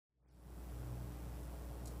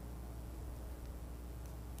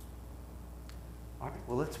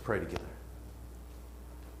Well, let's pray together.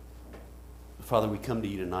 Father, we come to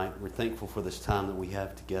you tonight. We're thankful for this time that we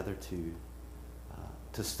have together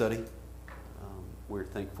to study. We're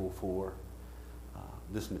thankful for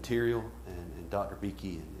this material and Dr.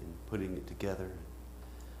 Beakey and putting it together.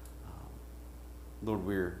 Lord,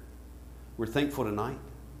 we're thankful tonight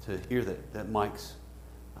to hear that Mike's,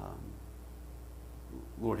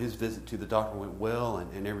 Lord, his visit to the doctor went well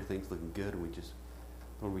and everything's looking good. And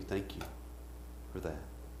Lord, we thank you for that.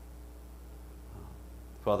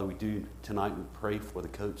 Father, we do tonight, we pray for the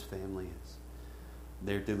Coates family as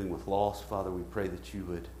they're dealing with loss. Father, we pray that you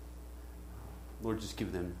would, Lord, just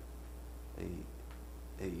give them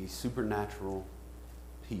a supernatural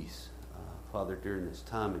peace, Father, during this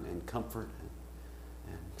time and comfort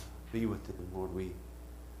and be with them. Lord, we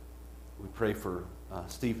pray for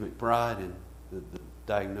Steve McBride and the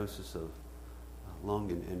diagnosis of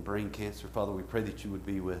lung and brain cancer. Father, we pray that you would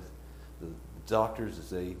be with the doctors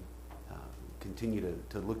as they continue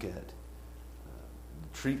to look at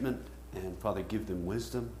treatment, and Father, give them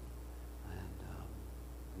wisdom, and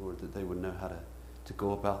Lord, that they would know how to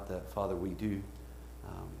go about that. Father, we do.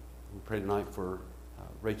 We pray tonight for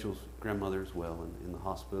Rachel's grandmother as well in the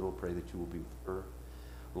hospital. Pray that you will be with her,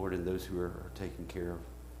 Lord, and those who are taking care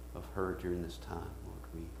of her during this time.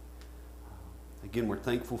 Lord, again, we're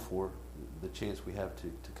thankful for the chance we have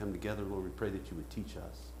to come together. Lord, we pray that you would teach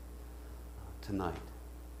us tonight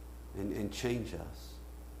and change us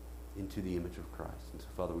into the image of Christ. And so,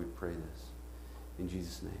 Father, we pray this in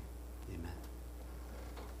Jesus' name. Amen.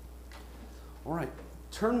 All right,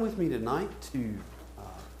 turn with me tonight to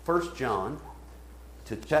 1 John,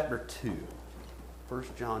 to chapter 2. 1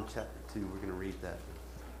 John chapter 2. We're going to read that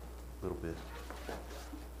a little bit.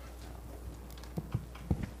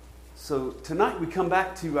 So tonight we come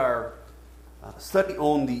back to our study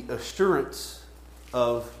on the assurance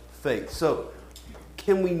of faith. So,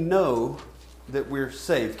 can we know that we're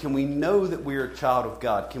saved? Can we know that we're a child of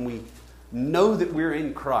God? Can we know that we're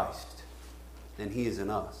in Christ and He is in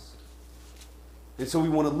us? And so we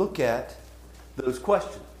want to look at those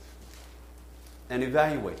questions and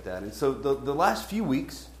evaluate that. And so the last few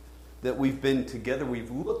weeks that we've been together, we've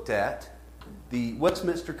looked at the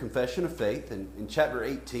Westminster Confession of Faith in chapter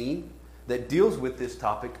 18 that deals with this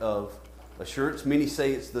topic of assurance. Many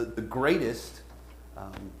say it's the greatest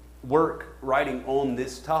work writing on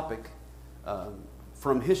this topic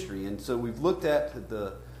from history. And so we've looked at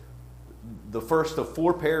the first of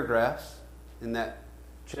 4 paragraphs in that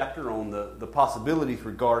chapter on the possibilities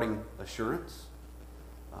regarding assurance.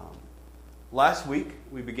 Last week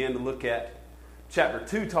we began to look at chapter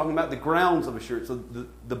 2, talking about the grounds of assurance, so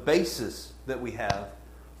the basis that we have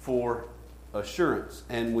for assurance.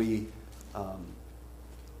 And we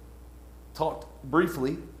talked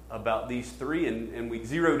briefly about these 3, and we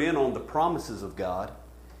zeroed in on the promises of God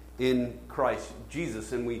in Christ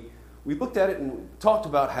Jesus. And we looked at it and talked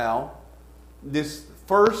about how this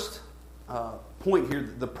first point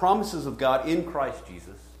here, the promises of God in Christ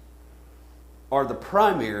Jesus, are the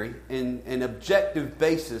primary and objective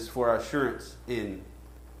basis for our assurance in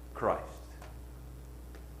Christ.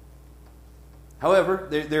 However,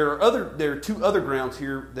 there are 2 other grounds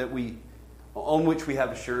here on which we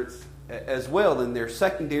have assurance as well, and they're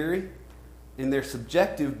secondary and they're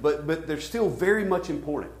subjective, but they're still very much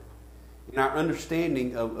important in our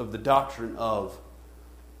understanding of the doctrine of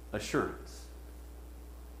assurance.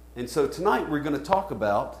 And so tonight we're going to talk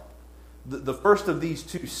about the first of these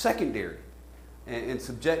 2 secondary and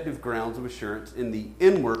subjective grounds of assurance in the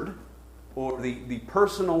inward, or the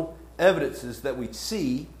personal evidences that we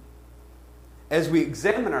see as we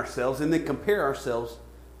examine ourselves and then compare ourselves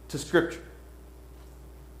to Scripture.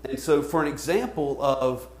 And so for an example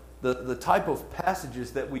of the type of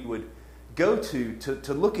passages that we would go to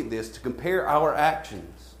look at this, to compare our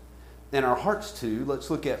actions and our hearts to, let's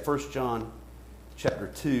look at 1 John chapter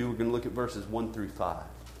 2. We're going to look at verses 1 through 5.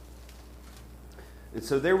 And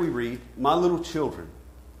so there we read, "My little children,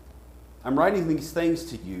 I'm writing these things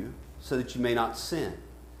to you so that you may not sin.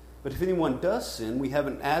 But if anyone does sin, we have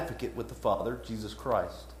an advocate with the Father, Jesus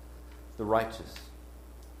Christ, the righteous.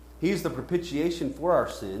 He is the propitiation for our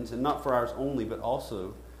sins, and not for ours only, but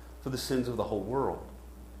also for the sins of the whole world.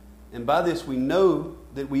 And by this we know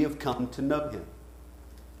that we have come to know Him,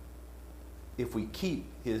 if we keep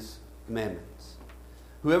His commandments.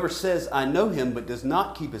 Whoever says, 'I know Him,' but does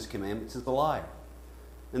not keep His commandments is a liar,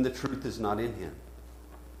 and the truth is not in him.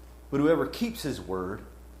 But whoever keeps His word,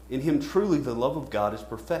 in him truly the love of God is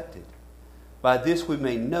perfected. By this we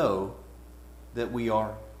may know that we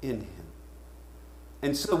are in Him."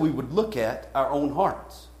 And so we would look at our own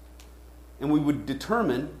hearts, and we would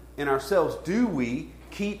determine in ourselves, do we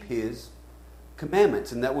keep His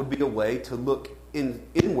commandments. And that would be a way to look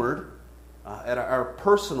inward at our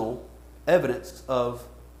personal evidence of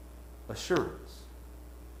assurance.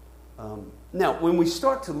 Now, when we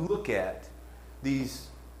start to look at these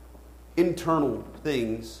internal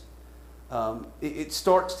things, it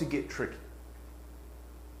starts to get tricky.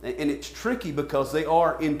 And it's tricky because they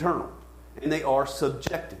are internal and they are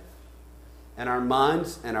subjective. And our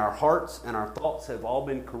minds and our hearts and our thoughts have all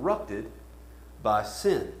been corrupted by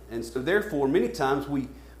sin. And so therefore, many times we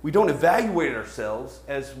don't evaluate ourselves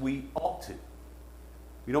as we ought to.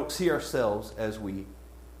 We don't see ourselves as we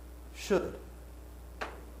should.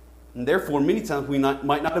 And therefore, many times we might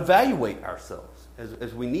not evaluate ourselves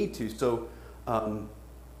as we need to. So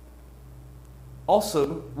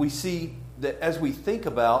also, we see that as we think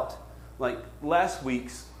about, like last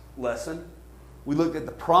week's lesson, we looked at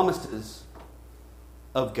the promises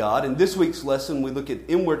of God. And this week's lesson, we look at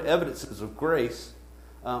inward evidences of grace.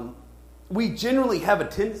 We generally have a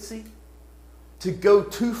tendency to go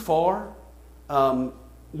too far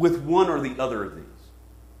with one or the other of these.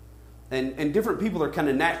 And different people are kind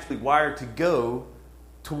of naturally wired to go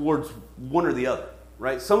towards one or the other,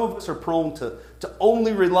 right? Some of us are prone to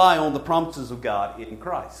only rely on the promises of God in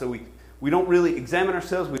Christ. So we don't really examine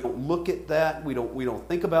ourselves. We don't look at that. We don't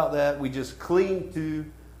think about that. We just cling to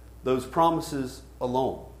those promises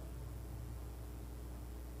alone.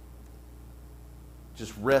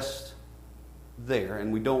 Just rest there,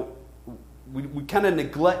 and we kind of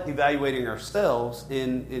neglect evaluating ourselves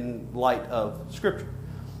in light of Scripture.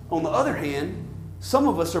 On the other hand, some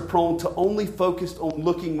of us are prone to only focus on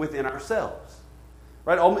looking within ourselves.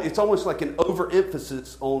 Right? It's almost like an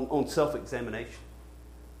overemphasis on self-examination.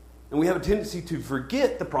 And we have a tendency to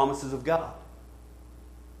forget the promises of God.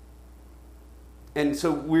 And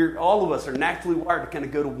so all of us are naturally wired to kind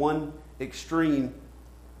of go to one extreme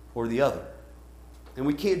or the other. And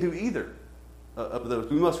we can't do either of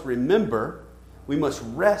those. We must remember, we must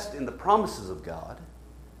rest in the promises of God,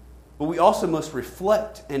 but we also must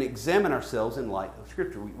reflect and examine ourselves in light of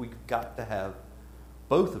Scripture. We've got to have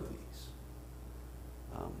both of these.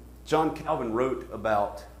 John Calvin wrote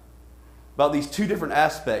about these two different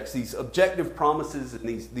aspects, these objective promises and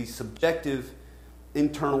these subjective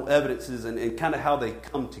internal evidences, and kind of how they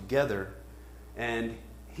come together. And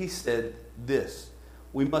he said this: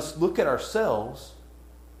 we must look at ourselves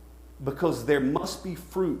because there must be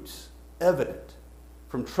fruits evident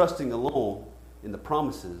from trusting alone in the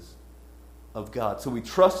promises of God. So we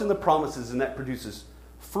trust in the promises, and that produces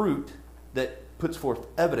fruit that puts forth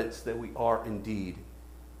evidence that we are indeed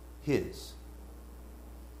His.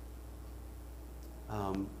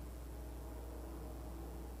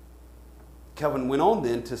 Calvin went on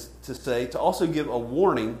then to also give a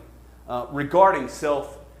warning regarding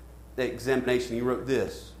self-examination. He wrote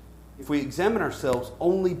this: if we examine ourselves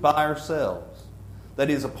only by ourselves, that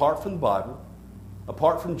is, apart from the Bible,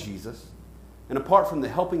 apart from Jesus, and apart from the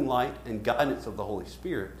helping light and guidance of the Holy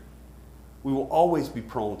Spirit, we will always be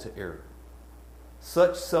prone to error.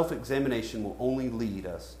 Such self-examination will only lead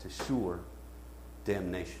us to sure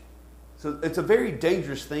damnation. So it's a very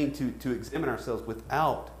dangerous thing to examine ourselves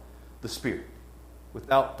without the Spirit,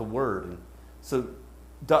 without the Word. And so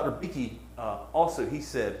Dr. Beakey also, he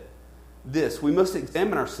said this: we must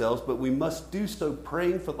examine ourselves, but we must do so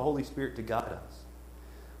praying for the Holy Spirit to guide us.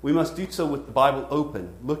 We must do so with the Bible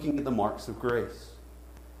open, looking at the marks of grace.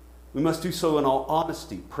 We must do so in all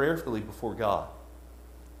honesty, prayerfully before God,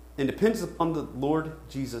 and depends upon the Lord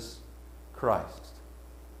Jesus Christ.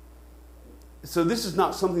 So this is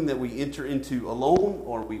not something that we enter into alone,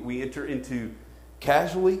 or we enter into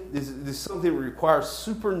casually. This is something that requires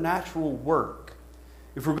supernatural work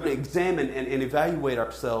if we're going to examine and evaluate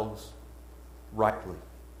ourselves rightly.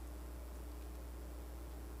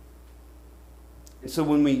 And so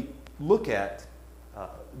when we look at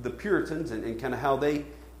the Puritans and kind of how they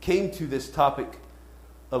came to this topic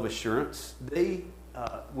of assurance, they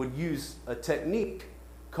would use a technique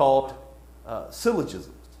called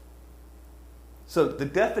syllogisms. So the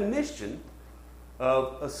definition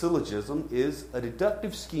of a syllogism is a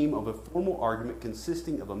deductive scheme of a formal argument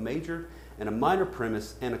consisting of a major and a minor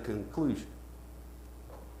premise and a conclusion.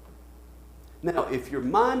 Now, if your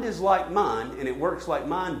mind is like mine and it works like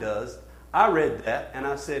mine does, I read that and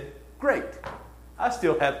I said, great. I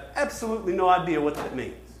still have absolutely no idea what that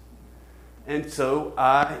means. And so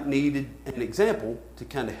I needed an example to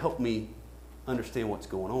kind of help me understand what's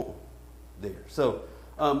going on there. So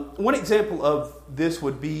one example of this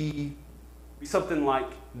would be something like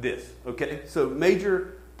this. Okay, so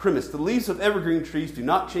major premise: the leaves of evergreen trees do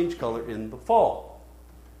not change color in the fall.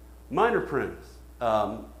 Minor premise: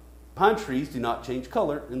 pine trees do not change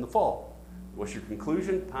color in the fall. What's your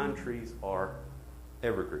conclusion? Pine trees are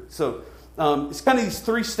evergreen. So it's kind of these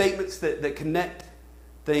three statements that connect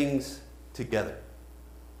things together.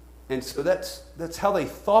 And so that's how they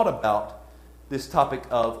thought about this topic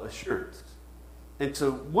of assurance. And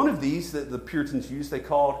so one of these that the Puritans used, they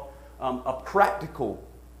called a practical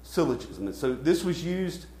syllogism. And so this was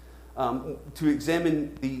used to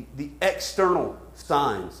examine the external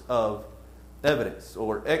signs of evidence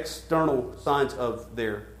or external signs of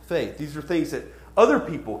their faith. These are things that other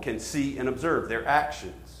people can see and observe, their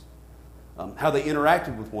actions, how they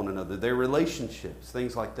interacted with one another, their relationships,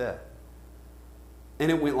 things like that. And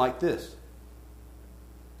it went like this.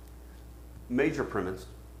 Major premise.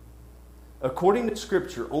 According to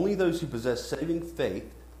Scripture, only those who possess saving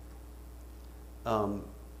faith hold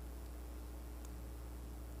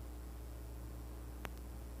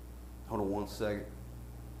on one second.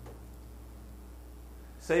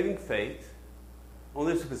 Saving faith,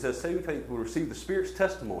 only those who possess saving faith will receive the Spirit's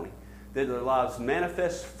testimony that their lives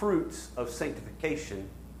manifest fruits of sanctification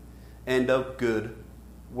and of good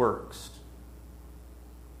works.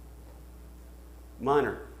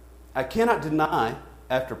 Minor. I cannot deny,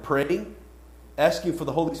 after praying, asking for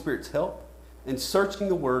the Holy Spirit's help, and searching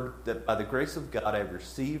the Word, that by the grace of God I have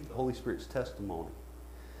received the Holy Spirit's testimony,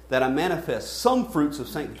 that I manifest some fruits of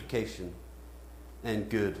sanctification and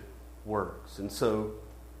good works. And so,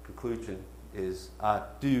 conclusion is, I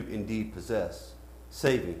do indeed possess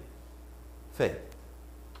saving faith.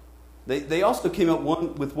 They also came up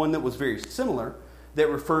with one that was very similar, that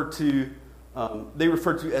referred to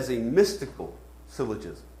as a mystical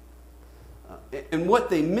syllogism. And what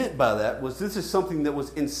they meant by that was this is something that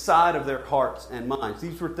was inside of their hearts and minds.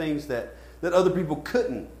 These were things that other people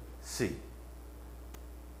couldn't see.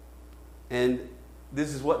 And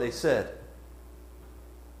this is what they said.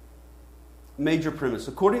 Major premise.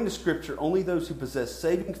 According to Scripture, only those who possess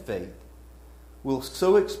saving faith will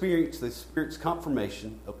so experience the Spirit's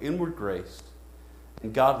confirmation of inward grace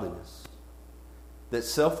and godliness that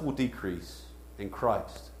self will decrease and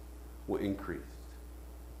Christ will increase.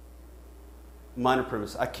 Minor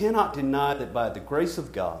premise. I cannot deny that by the grace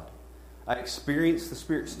of God, I experience the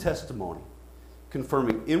Spirit's testimony,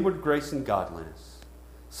 confirming inward grace and godliness,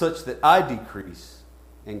 such that I decrease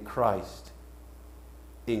and Christ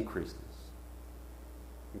increases.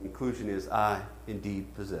 The conclusion is, I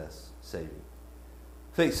indeed possess saving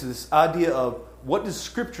faith. So this idea of what does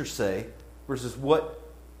Scripture say versus what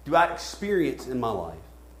do I experience in my life,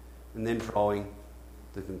 and then drawing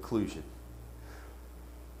the conclusion.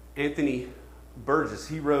 Anthony Burgess,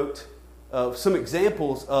 he wrote some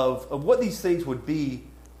examples of what these things would be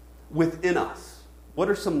within us. What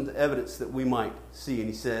are some of the evidence that we might see? And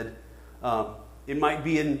he said, it might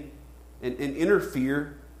be an inner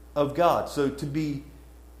fear of God. So to be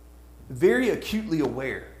very acutely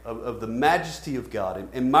aware of the majesty of God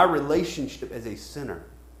and my relationship as a sinner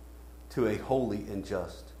to a holy and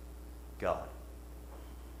just God.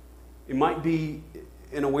 It might be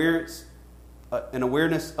an awareness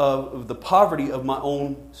of the poverty of my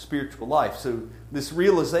own spiritual life. So this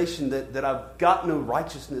realization that I've got no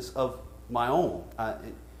righteousness of my own.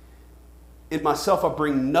 In myself, I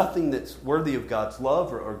bring nothing that's worthy of God's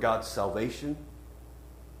love or God's salvation.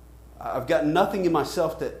 I've got nothing in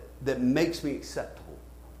myself that makes me acceptable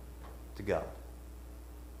to God.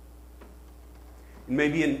 And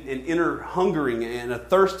maybe an inner hungering and a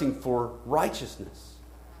thirsting for righteousness.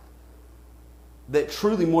 That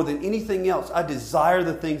truly, more than anything else, I desire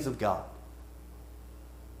the things of God.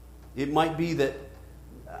 It might be that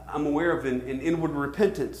I'm aware of an inward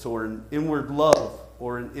repentance or an inward love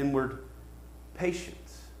or an inward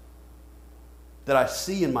patience that I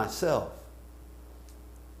see in myself.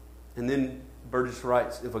 And then Burgess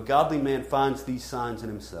writes, if a godly man finds these signs in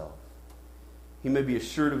himself, he may be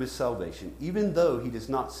assured of his salvation, even though he does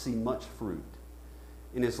not see much fruit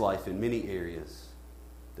in his life in many areas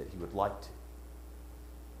that he would like to.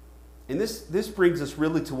 And this brings us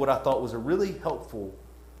really to what I thought was a really helpful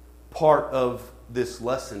part of this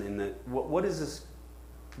lesson. In that, what does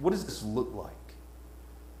this look like?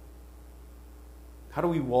 How do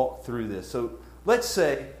we walk through this? So let's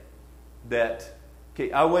say that,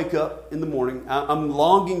 I wake up in the morning. I'm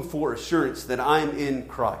longing for assurance that I am in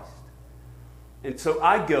Christ. And so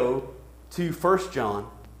I go to 1 John,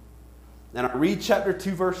 and I read chapter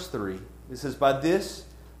 2, verse 3. It says, by this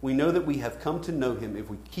we know that we have come to know him if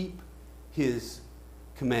we keep his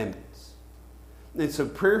commandments. And so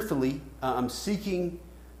prayerfully, I'm seeking,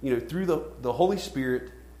 through the Holy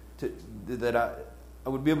Spirit that I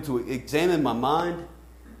would be able to examine my mind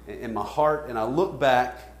and my heart, and I look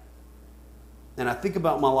back and I think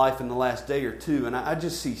about my life in the last day or two, and I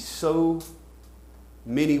just see so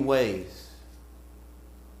many ways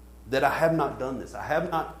that I have not done this. I have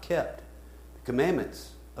not kept the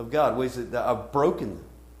commandments of God, ways that I've broken them.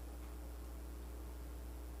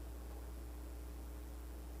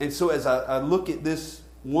 And so as I look at this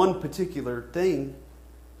one particular thing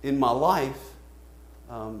in my life,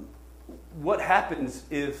 what happens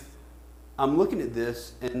if I'm looking at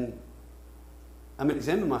this and I'm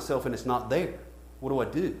examining myself and it's not there? What do I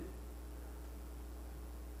do?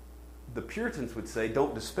 The Puritans would say,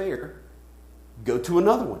 don't despair, go to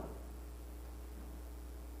another one.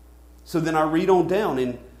 So then I read on down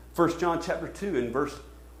in 1 John chapter 2 and verse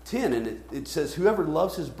 10, and it says, whoever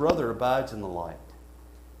loves his brother abides in the light,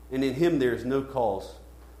 and in him there is no cause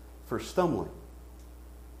for stumbling.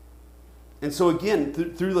 And so again,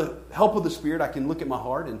 through the help of the Spirit, I can look at my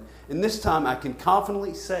heart, and this time I can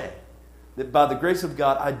confidently say that by the grace of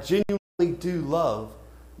God, I genuinely do love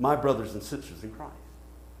my brothers and sisters in Christ.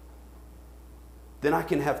 Then I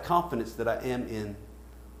can have confidence that I am in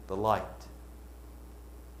the light.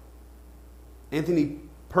 Anthony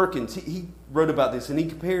Perkins, he wrote about this, and he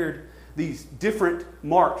compared these different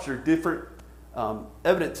marks or different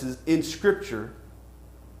evidences in Scripture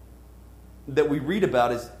that we read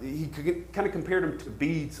about. He kind of compared them to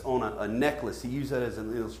beads on a necklace. He used that as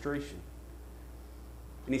an illustration.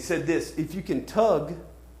 And he said this, if you can tug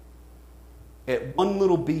at one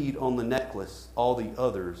little bead on the necklace, all the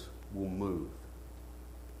others will move.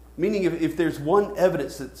 Meaning if there's one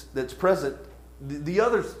evidence that's present, the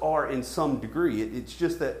others are in some degree. It's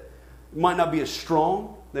just that it might not be as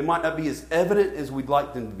strong. They might not be as evident as we'd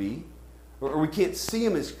like them to be. Or we can't see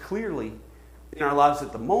them as clearly in our lives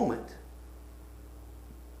at the moment.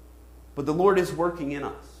 But the Lord is working in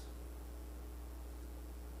us.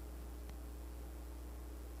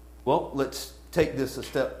 Well, let's take this a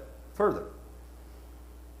step further.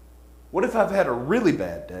 What if I've had a really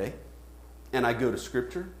bad day and I go to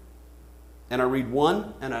Scripture and I read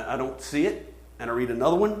one and I don't see it, and I read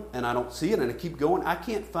another one and I don't see it, and I keep going? I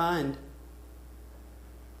can't find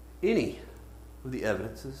any of the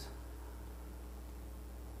evidences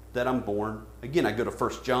that I'm born again. I go to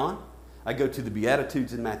 1 John. I go to the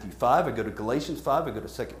Beatitudes in Matthew 5. I go to Galatians 5. I go to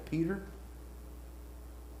 2 Peter.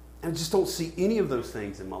 And I just don't see any of those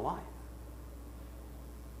things in my life.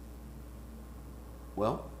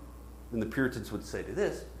 Well, then the Puritans would say to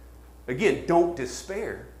this, again, don't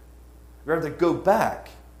despair. Rather, go back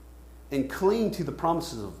and cling to the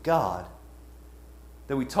promises of God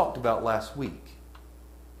that we talked about last week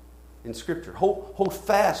in Scripture. Hold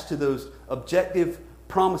fast to those objective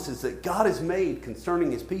promises that God has made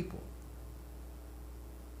concerning His people.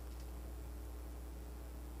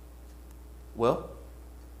 Well,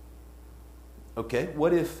 okay,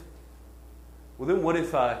 what if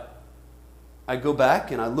I go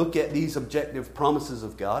back and I look at these objective promises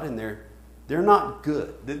of God and they're not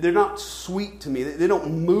good. They're not sweet to me. They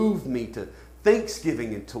don't move me to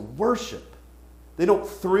thanksgiving and to worship. They don't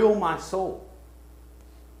thrill my soul.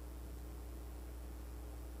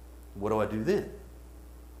 What do I do then?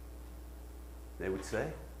 They would say,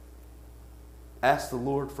 ask the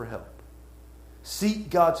Lord for help. Seek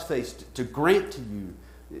God's face to grant to you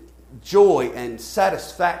joy and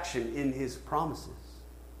satisfaction in His promises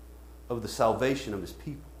of the salvation of His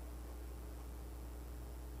people.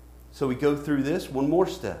 So we go through this one more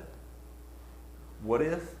step. What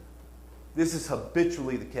if this is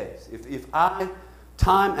habitually the case? If I,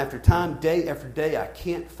 time after time, day after day, I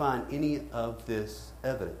can't find any of this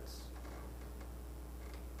evidence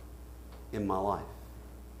in my life.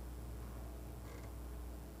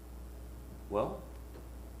 Well,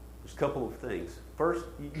 there's a couple of things. First,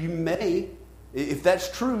 you may, if that's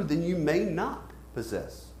true, then you may not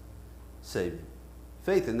possess saving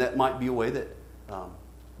faith. And that might be a way that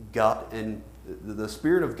God and the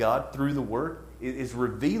Spirit of God through the Word is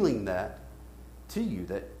revealing that to you.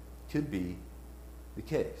 That could be the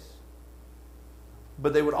case.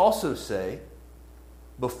 But they would also say,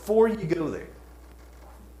 before you go there,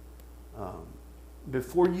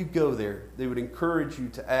 they would encourage you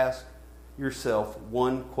to ask yourself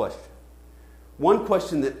one question. One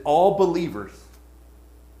question that all believers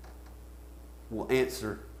will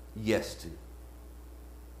answer yes to.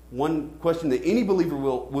 One question that any believer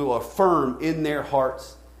will affirm in their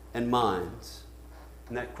hearts and minds.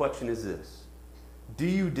 And that question is this: do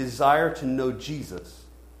you desire to know Jesus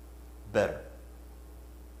better?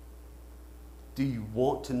 Do you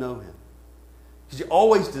want to know Him? Because you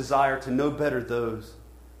always desire to know better those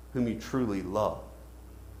whom you truly love.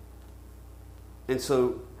 And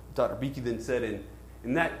so Dr. Beakey then said,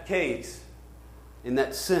 in that case, in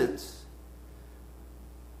that sense,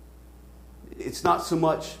 it's not so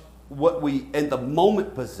much what we in the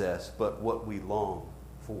moment possess, but what we long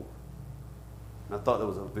for. And I thought that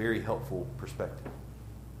was a very helpful perspective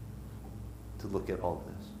to look at all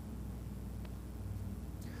of this.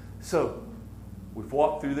 So, we've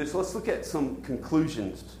walked through this. Let's look at some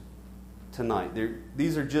conclusions tonight.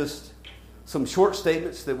 These are just some short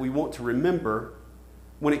statements that we want to remember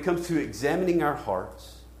when it comes to examining our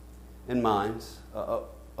hearts and minds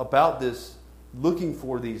about this, looking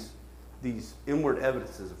for these inward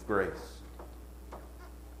evidences of grace.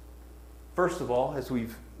 First of all, as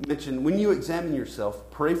we've mentioned, when you examine yourself,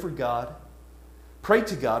 pray for God. Pray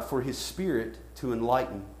to God for His Spirit to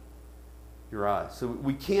enlighten your eyes. So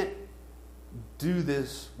we can't do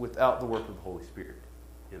this without the work of the Holy Spirit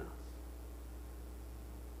in us.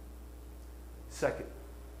 Second,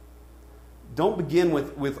 don't begin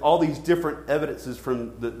with all these different evidences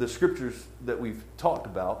from the scriptures that we've talked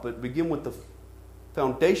about, but begin with the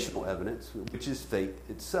foundational evidence, which is faith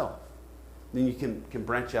itself. Then you can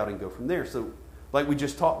branch out and go from there. So, like we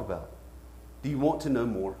just talked about, do you want to know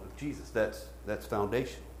more of Jesus? That's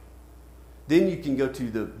foundational. Then you can go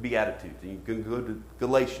to the Beatitudes, and you can go to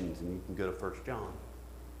Galatians, and you can go to 1 John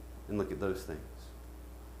and look at those things.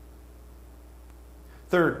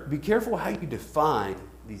 Third, be careful how you define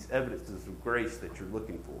these evidences of grace that you're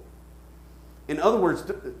looking for. In other words,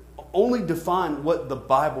 only define what the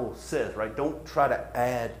Bible says, right? Don't try to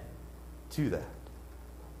add to that.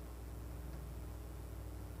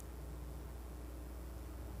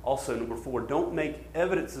 Also, number 4, don't make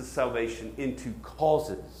evidences of salvation into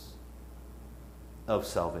causes of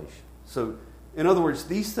salvation. So, in other words,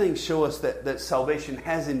 these things show us that salvation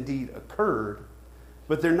has indeed occurred,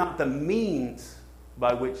 but they're not the means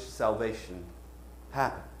by which salvation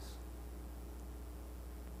happens.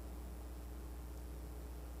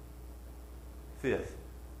 Fifth,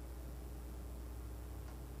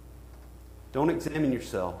 don't examine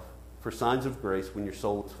yourself for signs of grace when your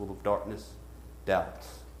soul is full of darkness,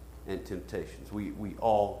 doubts, and temptations. We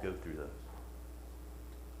all go through those.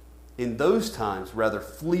 In those times, rather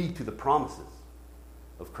flee to the promises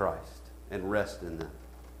of Christ and rest in them.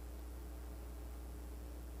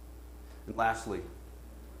 And lastly,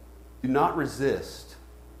 do not resist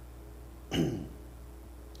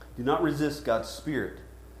God's Spirit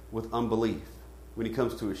with unbelief when He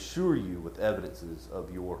comes to assure you with evidences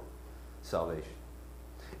of your salvation.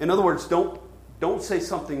 In other words, don't say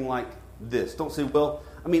something like this. Don't say, well,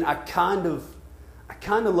 I mean, I kind of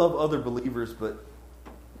love other believers, but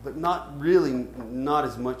not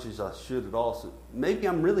as much as I should at all. So maybe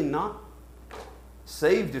I'm really not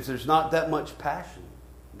saved if there's not that much passion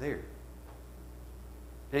there.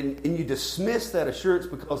 And you dismiss that assurance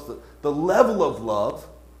because the level of love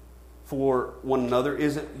for one another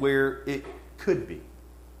isn't where it could be.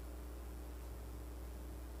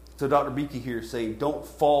 So Dr. Beakey here is saying, don't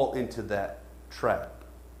fall into that trap.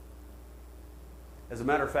 As a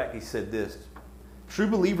matter of fact, he said this: true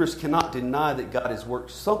believers cannot deny that God has worked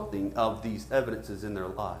something of these evidences in their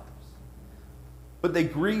lives. But they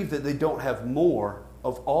grieve that they don't have more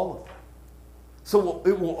of all of them. So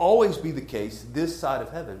it will always be the case, this side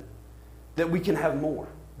of heaven, that we can have more,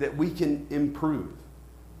 that we can improve,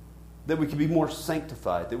 that we can be more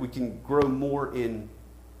sanctified, that we can grow more in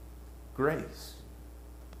grace.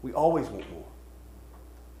 We always want more.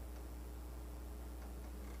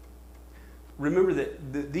 Remember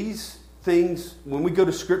that these things, when we go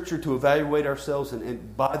to Scripture to evaluate ourselves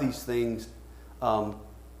and by these things,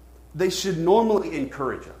 they should normally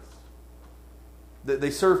encourage us. That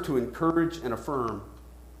they serve to encourage and affirm,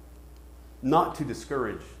 not to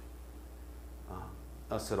discourage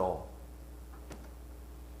us at all.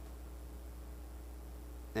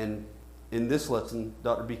 And in this lesson,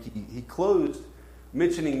 Dr. Beakey, he closed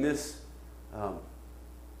mentioning this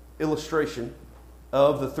illustration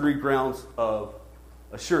of the 3 grounds of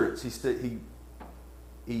assurance. He said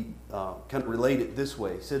he kind of related it this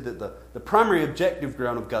way. He said that the primary objective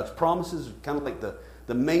ground of God's promises are kind of like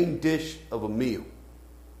the main dish of a meal.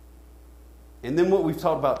 And then what we've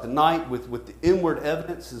talked about tonight with the inward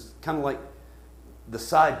evidence is kind of like the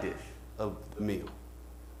side dish of the meal.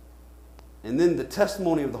 And then the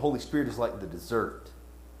testimony of the Holy Spirit is like the dessert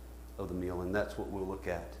of the meal. And that's what we'll look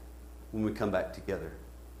at when we come back together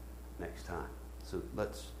next time. So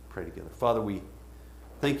let's pray together. Father, we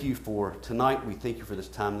thank you for tonight. We thank you for this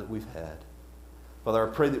time that we've had. Father,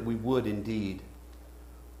 I pray that we would indeed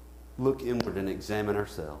look inward and examine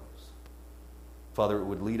ourselves. Father, it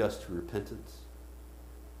would lead us to repentance.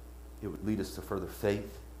 It would lead us to further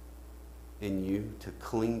faith in you, to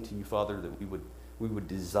cling to you, Father, that we would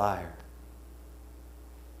desire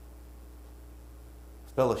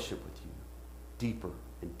fellowship with you deeper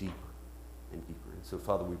and deeper and deeper. And so,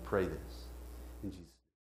 Father, we pray this in Jesus' name.